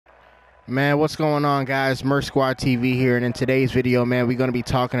Man, what's going on, guys? Merc Squad TV here, and in today's video, man, we're going to be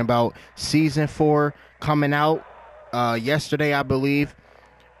talking about Season 4 coming out yesterday, I believe.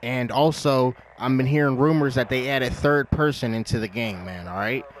 And also, I've been hearing rumors that they added third person into the game, man, all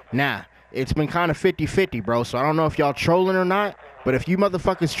right? Now, it's been kind of 50-50, bro, so I don't know if y'all trolling or not, but if you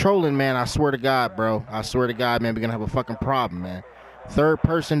motherfuckers trolling, man, I swear to God, bro, I swear to God, man, we're going to have a fucking problem, man. Third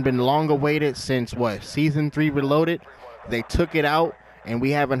person been long awaited since, what, Season 3 Reloaded? They took it out, and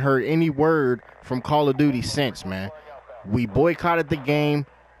we haven't heard any word from Call of Duty since, man. We boycotted the game.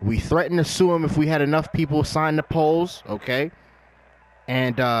 We threatened to sue them if we had enough people sign the polls, okay?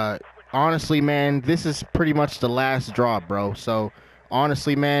 And honestly, man, this is pretty much the last draw, bro. So,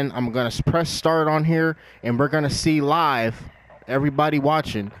 honestly, man, I'm going to press start on here, and we're going to see live, everybody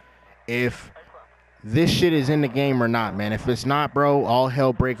watching, if this shit is in the game or not, man. If it's not, bro, all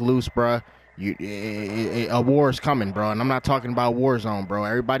hell break loose, bro. A war is coming, bro, and I'm not talking about Warzone, bro.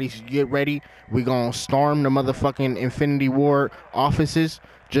 Everybody get ready. We gonna storm the motherfucking Infinity War offices,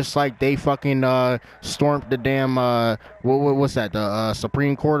 just like they fucking stormed the damn what's that, the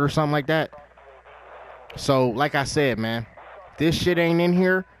Supreme Court or something like that. So, like I said, man, this shit ain't in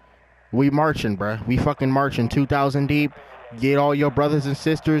here. We marching, bro. We fucking marching 2,000 deep. Get all your brothers and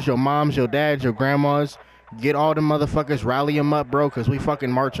sisters, your moms, your dads, your grandmas. Get all the motherfuckers, rally them up, bro, because we fucking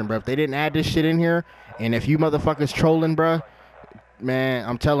marching, bro. If they didn't add this shit in here, and if you motherfuckers trolling, bro, man,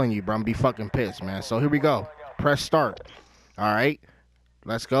 I'm telling you, bro, I'm gonna be fucking pissed, man. So here we go. Press start. All right.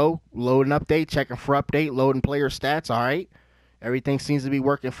 Let's go. Loading update, checking for update, loading player stats, all right. Everything seems to be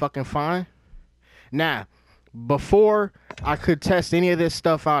working fucking fine. Now, before I could test any of this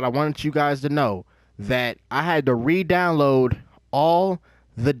stuff out, I wanted you guys to know that I had to re-download all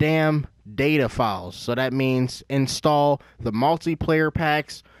the damn data files. So that means install the multiplayer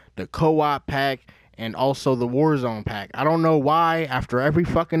packs, the co-op pack, and also the Warzone pack. I don't know why after every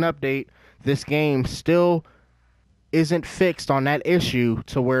fucking update this game still isn't fixed on that issue,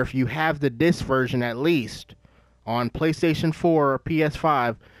 to where if you have the disc version at least on PlayStation 4 or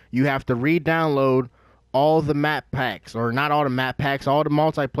PS5, you have to re-download all the map packs, or not all the map packs, all the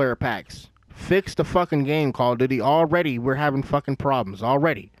multiplayer packs. Fix the fucking game, Call of Duty. Already we're having fucking problems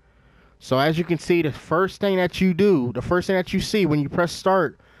already. So as you can see, the first thing that you do, the first thing that you see when you press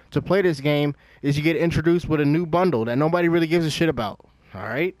start to play this game is you get introduced with a new bundle that nobody really gives a shit about.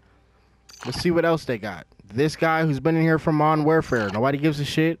 Alright? Let's see what else they got. This guy who's been in here from Modern Warfare. Nobody gives a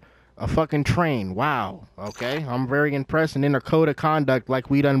shit. A fucking train. Wow. Okay? I'm very impressed. And in their code of conduct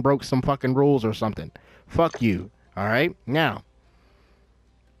like we done broke some fucking rules or something. Fuck you. Alright? Now,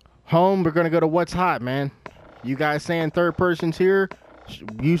 home, we're going to go to what's hot, man. You guys saying third person's here?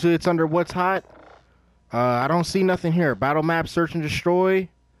 Usually it's under what's hot. I don't see nothing here. Battle map, search and destroy.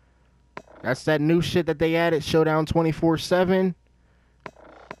 That's that new shit that they added. Showdown 24/7.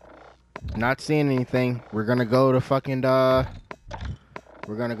 Not seeing anything. We're gonna go to fucking we're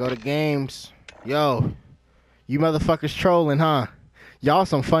gonna go to games. Yo, you motherfuckers trolling, huh? Y'all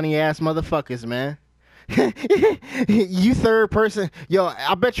some funny ass motherfuckers, man. You third person, yo,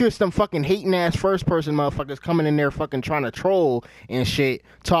 I bet you it's some fucking hating ass first person motherfuckers coming in there fucking trying to troll and shit,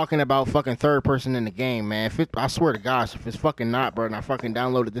 talking about fucking third person in the game, man. I swear to gosh, if it's fucking not, bro, and I fucking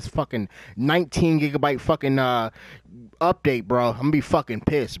downloaded this fucking 19 gigabyte fucking update, bro, I'm gonna be fucking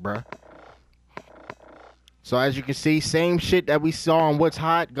pissed, bro. So as you can see, same shit that we saw on What's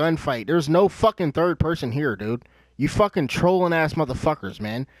Hot, gunfight. There's no fucking third person here, dude. You fucking trolling ass motherfuckers,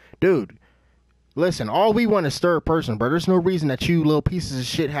 man. Dude, listen, all we want is third person, bro. There's no reason that you little pieces of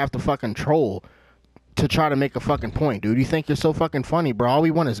shit have to fucking troll to try to make a fucking point, dude. You think you're so fucking funny, bro. All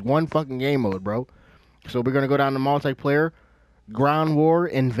we want is one fucking game mode, bro. So we're going to go down to multiplayer, ground war,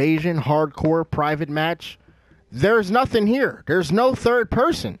 invasion, hardcore, private match. There's nothing here. There's no third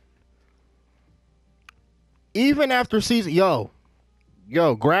person. Even after season, yo,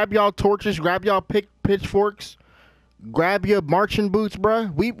 grab y'all torches, grab y'all pitchforks. Grab your marching boots,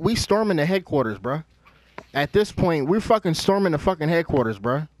 bruh. We storming the headquarters, bruh. At this point, we're fucking storming the fucking headquarters,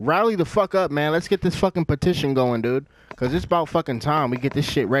 bruh. Rally the fuck up, man. Let's get this fucking petition going, dude. Because it's about fucking time we get this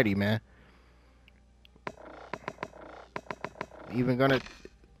shit ready, man. Even gonna...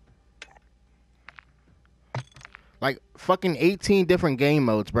 like, fucking 18 different game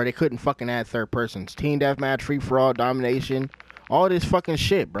modes, bruh. They couldn't fucking add third persons. Team deathmatch, free-for-all, domination. All this fucking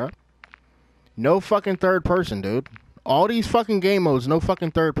shit, bruh. No fucking third person, dude. All these fucking game modes, no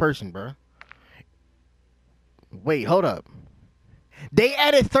fucking third person, bro. Wait, hold up. They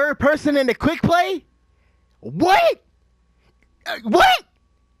added third person in the quick play? What? What?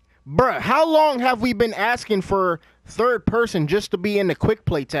 Bruh, how long have we been asking for third person just to be in the quick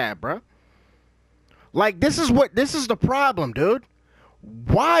play tab, bruh? Like, this is the problem, dude.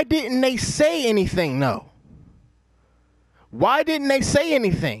 Why didn't they say anything, though? Why didn't they say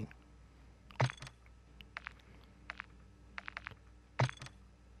anything?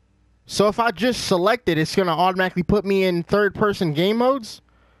 So if I just select it, it's going to automatically put me in third-person game modes?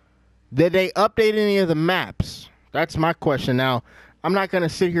 Did they update any of the maps? That's my question. Now, I'm not going to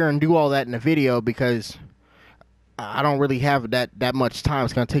sit here and do all that in the video because I don't really have that much time.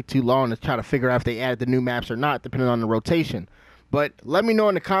 It's going to take too long to try to figure out if they added the new maps or not, depending on the rotation. But let me know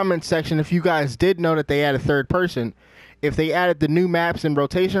in the comments section if you guys did know that they added third person, if they added the new maps in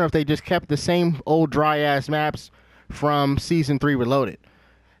rotation, or if they just kept the same old dry-ass maps from Season 3 Reloaded.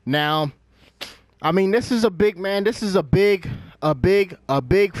 Now, I mean, this is a big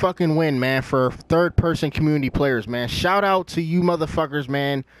fucking win, man, for third-person community players, man. Shout out to you motherfuckers,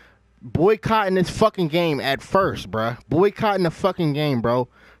 man. Boycotting this fucking game at first, bruh. Boycotting the fucking game, bro.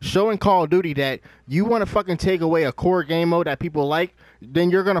 Showing Call of Duty that you want to fucking take away a core game mode that people like, then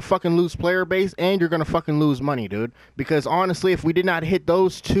you're going to fucking lose player base and you're going to fucking lose money, dude. Because honestly, if we did not hit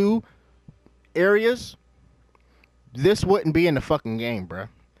those two areas, this wouldn't be in the fucking game, bruh.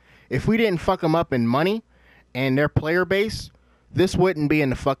 If we didn't fuck them up in money and their player base, this wouldn't be in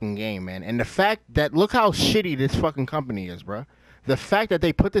the fucking game, man. And the fact that, look how shitty this fucking company is, bruh. The fact that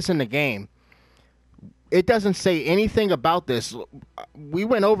they put this in the game, it doesn't say anything about this. We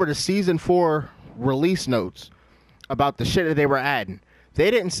went over the Season 4 release notes about the shit that they were adding. They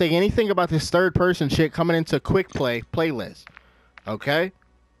didn't say anything about this third-person shit coming into quick play playlist. Okay?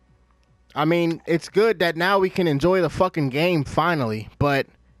 I mean, it's good that now we can enjoy the fucking game finally, but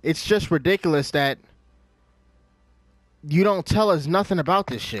it's just ridiculous that you don't tell us nothing about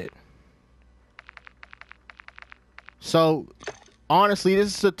this shit. So, honestly,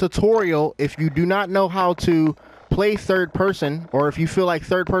 this is a tutorial. If you do not know how to play third person, or if you feel like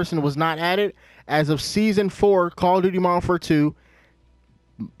third person was not added, as of Season 4, Call of Duty Modern Warfare 2,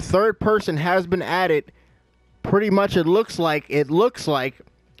 third person has been added. Pretty much it looks like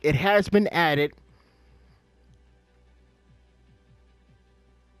it has been added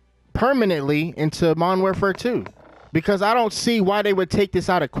permanently into Modern Warfare 2. Because I don't see why they would take this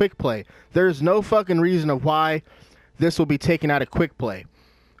out of quick play. There's no fucking reason of why this will be taken out of quick play.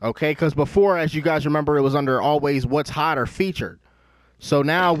 Okay, because before, as you guys remember, it was under always what's hot or featured. So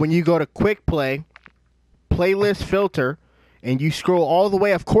now when you go to quick play, playlist filter, and you scroll all the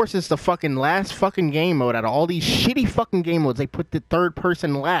way, of course it's the fucking last fucking game mode. Out of all these shitty fucking game modes, they put the third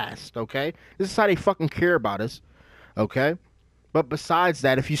person last, okay? This is how they fucking care about us, okay? But besides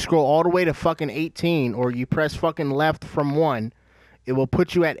that, if you scroll all the way to fucking 18, or you press fucking left from 1, it will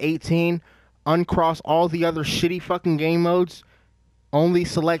put you at 18, uncross all the other shitty fucking game modes, only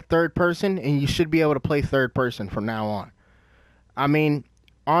select third person, and you should be able to play third person from now on. I mean,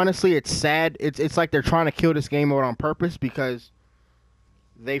 honestly, it's sad. It's like they're trying to kill this game mode on purpose, because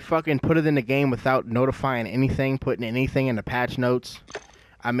they fucking put it in the game without notifying anything, putting anything in the patch notes.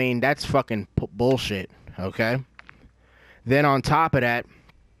 I mean, that's fucking bullshit, okay? Then on top of that,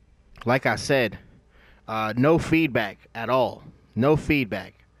 like I said, no feedback at all. No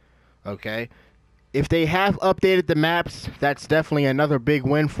feedback, okay? If they have updated the maps, that's definitely another big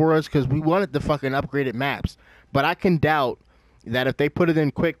win for us, because we wanted the fucking upgraded maps. But I can doubt that if they put it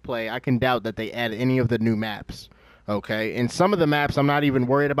in quick play, I can doubt that they add any of the new maps, okay? And some of the maps, I'm not even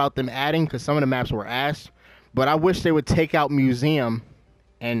worried about them adding, because some of the maps were ass. But I wish they would take out Museum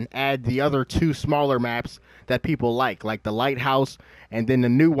and add the other two smaller maps that people like the Lighthouse, and then the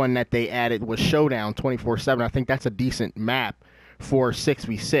new one that they added was Showdown 24/7. I think that's a decent map for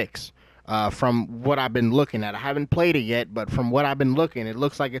 6v6 from what I've been looking at. I haven't played it yet, but from what I've been looking, it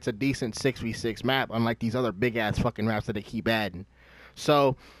looks like it's a decent 6v6 map, unlike these other big-ass fucking maps that they keep adding.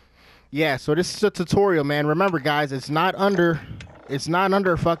 So, yeah, so this is a tutorial, man. Remember, guys, it's not under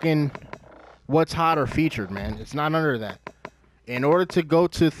fucking what's hot or featured, man. It's not under that. In order to go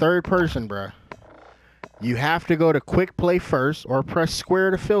to third person, bruh, you have to go to quick play first, or press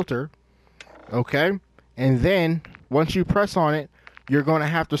square to filter, okay? And then, once you press on it, you're going to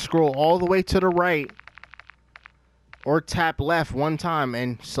have to scroll all the way to the right, or tap left one time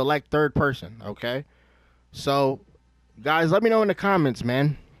and select third person, okay? So, guys, let me know in the comments,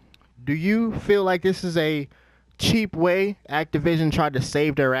 man. Do you feel like this is a cheap way Activision tried to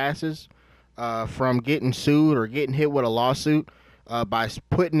save their asses from getting sued or getting hit with a lawsuit by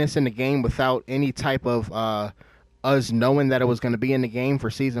putting this in the game without any type of us knowing that it was going to be in the game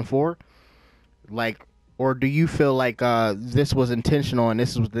for Season 4? Like, or do you feel like this was intentional and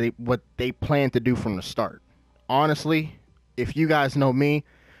this is what they planned to do from the start? Honestly, if you guys know me,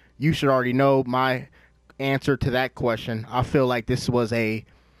 you should already know my answer to that question. I feel like this was a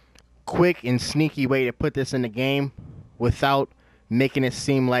quick and sneaky way to put this in the game without making it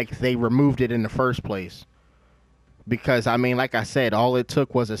seem like they removed it in the first place. Because, I mean, like I said, all it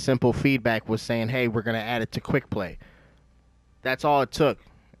took was a simple feedback was saying, hey, we're going to add it to quick play. That's all it took.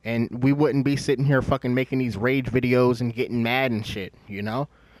 And we wouldn't be sitting here fucking making these rage videos and getting mad and shit, you know?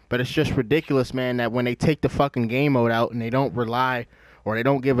 But it's just ridiculous, man, that when they take the fucking game mode out and they don't rely or they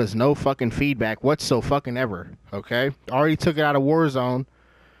don't give us no fucking feedback whatsoever, okay? Already took it out of Warzone.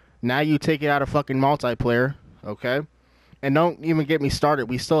 Now you take it out of fucking multiplayer, okay? And don't even get me started.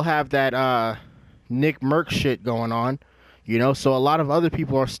 We still have that, Nick Merck shit going on, you know, so a lot of other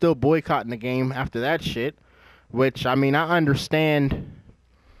people are still boycotting the game after that shit, which, I mean, I understand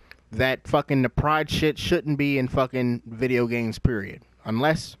that fucking the pride shit shouldn't be in fucking video games, period.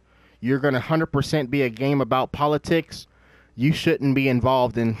 Unless you're going to 100% be a game about politics, you shouldn't be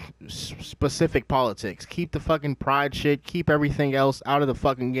involved in specific politics. Keep the fucking pride shit, keep everything else out of the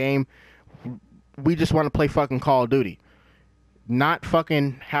fucking game. We just want to play fucking Call of Duty. Not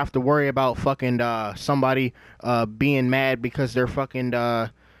fucking have to worry about fucking somebody being mad because they're fucking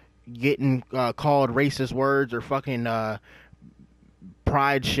getting called racist words or fucking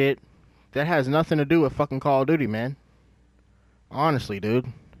pride shit. That has nothing to do with fucking Call of Duty, man. Honestly, dude.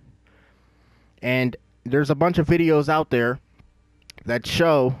 And there's a bunch of videos out there that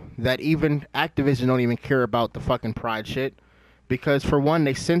show that even Activision don't even care about the fucking pride shit. Because for one,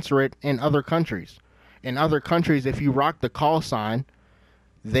 they censor it in other countries. In other countries, if you rock the call sign,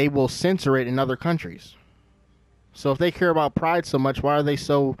 they will censor it in other countries. So if they care about pride so much, why are they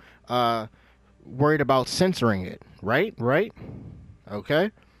so worried about censoring it? Right? Okay.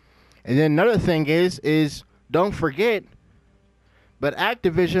 And then another thing is don't forget, but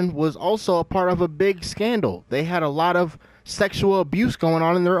Activision was also a part of a big scandal. They had a lot of sexual abuse going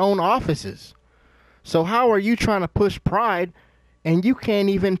on in their own offices. So how are you trying to push pride and you can't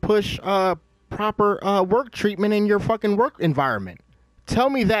even push proper work treatment in your fucking work environment? Tell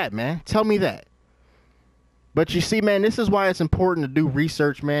me that, man. Tell me that. But you see, man, this is why it's important to do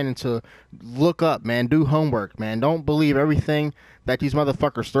research, man, and to look up, man, do homework, man. Don't believe everything that these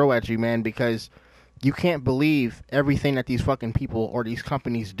motherfuckers throw at you, man, because you can't believe everything that these fucking people or these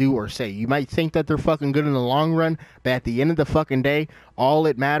companies do or say. You might think that they're fucking good in the long run, but at the end of the fucking day, all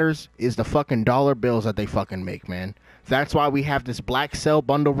it matters is the fucking dollar bills that they fucking make, man. That's why we have this Black Cell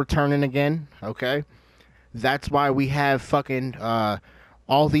bundle returning again, okay? That's why we have fucking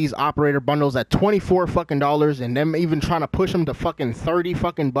all these operator bundles at $24 fucking dollars and them even trying to push them to fucking 30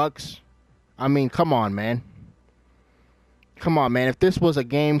 fucking bucks. I mean, come on, man. Come on, man. If this was a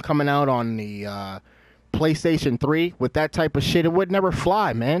game coming out on the PlayStation 3 with that type of shit, it would never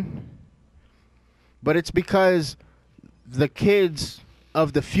fly, man. But it's because the kids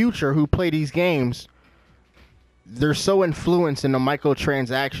of the future who play these games, they're so influenced in the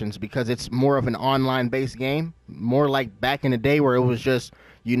microtransactions because it's more of an online-based game. More like back in the day where it was just,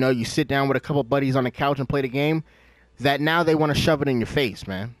 you know, you sit down with a couple buddies on the couch and play the game. That now they want to shove it in your face,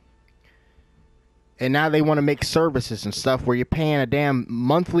 man. And now they want to make services and stuff where you're paying a damn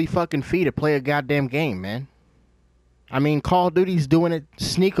monthly fucking fee to play a goddamn game, man. I mean, Call of Duty's doing it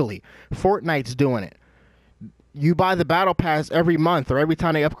sneakily. Fortnite's doing it. You buy the battle pass every month or every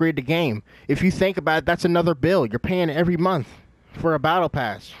time they upgrade the game. If you think about it, that's another bill. You're paying every month for a battle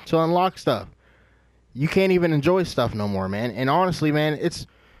pass to unlock stuff. You can't even enjoy stuff no more, man. And honestly, man,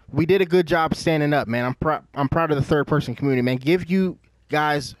 we did a good job standing up, man. I'm proud of the third person community, man. Give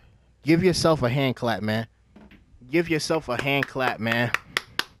yourself a hand clap, man. Give yourself a hand clap, man.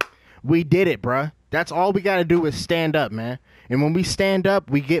 We did it, bruh. That's all we gotta do is stand up, man. And when we stand up,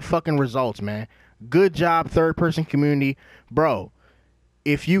 we get fucking results, man. Good job, third person community. Bro,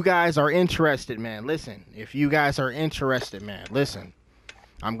 if you guys are interested, man, listen. If you guys are interested, man, listen.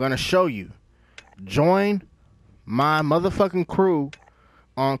 I'm gonna show you. Join my motherfucking crew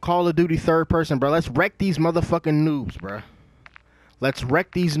on Call of Duty third person, bro. Let's wreck these motherfucking noobs, bro. Let's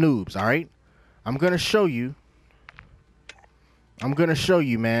wreck these noobs, alright? I'm gonna show you.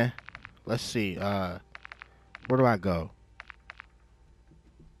 Man. Let's see. Where do I go?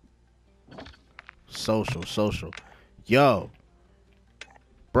 Social. Yo.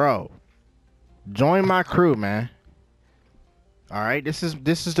 Bro. Join my crew, man. Alright? This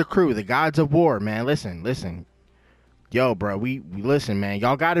is the crew. The Gods of War, man. Listen. Yo, bro, we listen, man.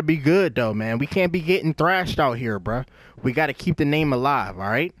 Y'all gotta be good, though, man. We can't be getting thrashed out here, bro. We gotta keep the name alive, all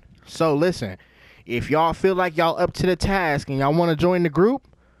right? So, listen. If y'all feel like y'all up to the task and y'all want to join the group,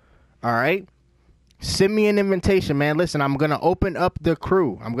 all right? Send me an invitation, man. Listen, I'm gonna open up the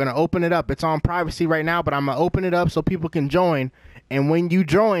crew. I'm gonna open it up. It's on privacy right now, but I'm gonna open it up so people can join. And when you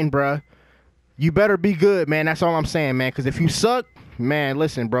join, bro, you better be good, man. That's all I'm saying, man. Because if you suck, Man,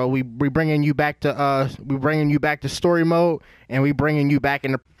 listen, bro. We bringing you back to story mode, and we bringing you back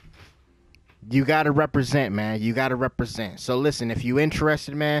in the. You gotta represent, man. You gotta represent. So listen, if you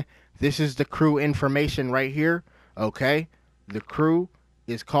interested, man, this is the crew information right here. Okay, the crew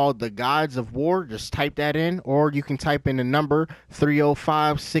is called the Gods of War. Just type that in, or you can type in the number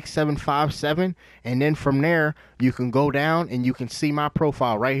 305-6757, and then from there you can go down and you can see my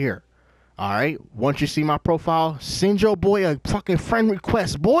profile right here. All right. Once you see my profile, send your boy a fucking friend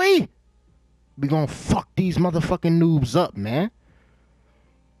request, boy. We gonna fuck these motherfucking noobs up, man.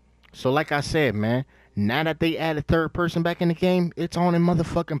 So like I said, man, now that they added third person back in the game, it's on and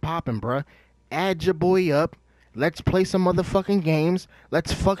motherfucking popping, bruh. Add your boy up. Let's play some motherfucking games.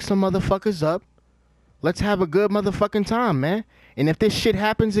 Let's fuck some motherfuckers up. Let's have a good motherfucking time, man. And if this shit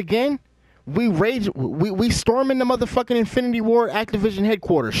happens again, we storm in the motherfucking Infinity Ward Activision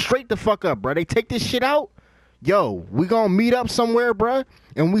headquarters. Straight the fuck up, bruh. They take this shit out. Yo, we gonna meet up somewhere, bruh.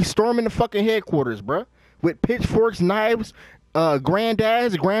 And we storm in the fucking headquarters, bruh. With pitchforks, knives,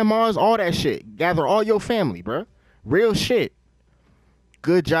 granddads, grandmas, all that shit. Gather all your family, bruh. Real shit.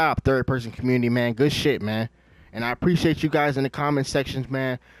 Good job, third person community, man. Good shit, man. And I appreciate you guys in the comment sections,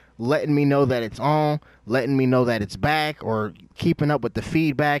 man, letting me know that it's on, letting me know that it's back, or keeping up with the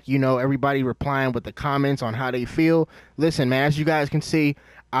feedback. You know, everybody replying with the comments on how they feel. Listen, man, as you guys can see,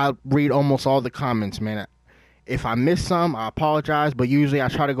 I read almost all the comments, man. If I miss some, I apologize, but usually I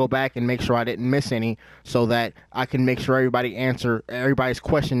try to go back and make sure I didn't miss any so that I can make sure everybody's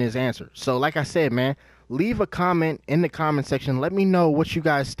question is answered. So like I said, man, leave a comment in the comment section. Let me know what you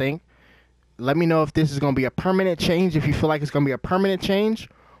guys think. Let me know if this is going to be a permanent change, if you feel like it's going to be a permanent change,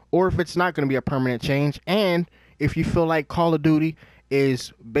 or if it's not going to be a permanent change, and if you feel like Call of Duty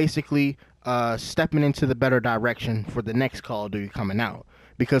is basically stepping into the better direction for the next Call of Duty coming out.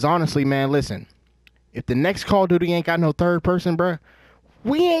 Because honestly, man, listen, if the next Call of Duty ain't got no third person, bruh,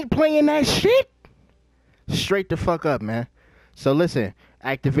 we ain't playing that shit. Straight the fuck up, man. So listen,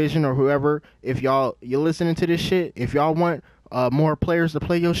 Activision or whoever, if you're listening to this shit, if y'all want more players to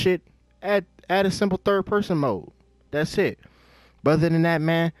play your shit, add a simple third person mode. That's it. But other than that,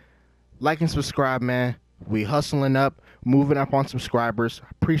 man, like and subscribe, man. We hustling up, moving up on subscribers.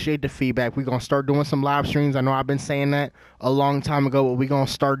 Appreciate the feedback. We're going to start doing some live streams. I know I've been saying that a long time ago, but we're going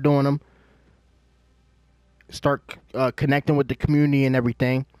to start doing them. Start connecting with the community and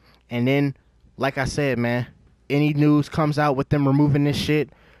everything. And then, like I said, man, any news comes out with them removing this shit,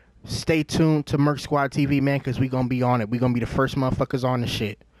 stay tuned to Merc Squad TV, man, because we going to be on it. We going to be the first motherfuckers on the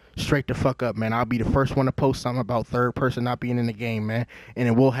shit. Straight the fuck up, man. I'll be the first one to post something about third person not being in the game, man. And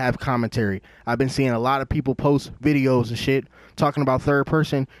it will have commentary. I've been seeing a lot of people post videos and shit talking about third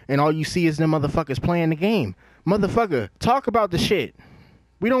person, and all you see is them motherfuckers playing the game. Motherfucker, talk about the shit.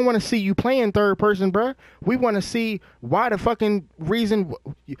 We don't want to see you playing third person, bruh. We want to see why the fucking reason.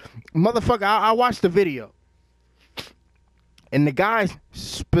 Motherfucker, I watched the video. And the guy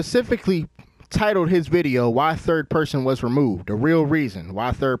specifically titled his video, Why Third Person Was Removed. The real reason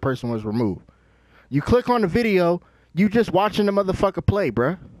why third person was removed. You click on the video, you just watching the motherfucker play,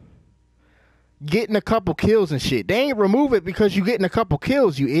 bruh. Getting a couple kills and shit. They ain't remove it because you getting a couple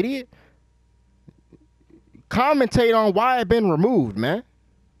kills, you idiot. Commentate on why it been removed, man.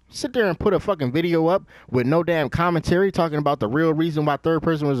 Sit there and put a fucking video up with no damn commentary talking about the real reason why third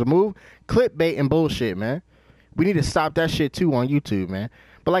person was removed. Clickbait and bullshit, man. We need to stop that shit too on YouTube, man.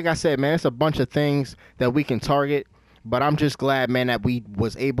 But like I said, man, it's a bunch of things that we can target. But I'm just glad, man, that we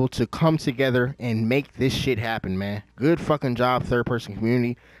was able to come together and make this shit happen, man. Good fucking job, third person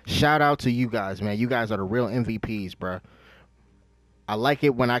community. Shout out to you guys, man. You guys are the real MVPs, bro. I like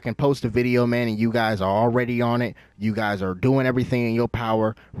it when I can post a video, man, and you guys are already on it. You guys are doing everything in your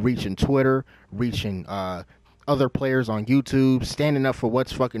power, reaching Twitter, reaching other players on YouTube, standing up for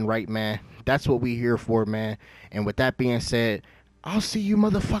what's fucking right, man. That's what we here for, man. And with that being said, I'll see you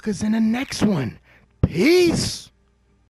motherfuckers in the next one. Peace.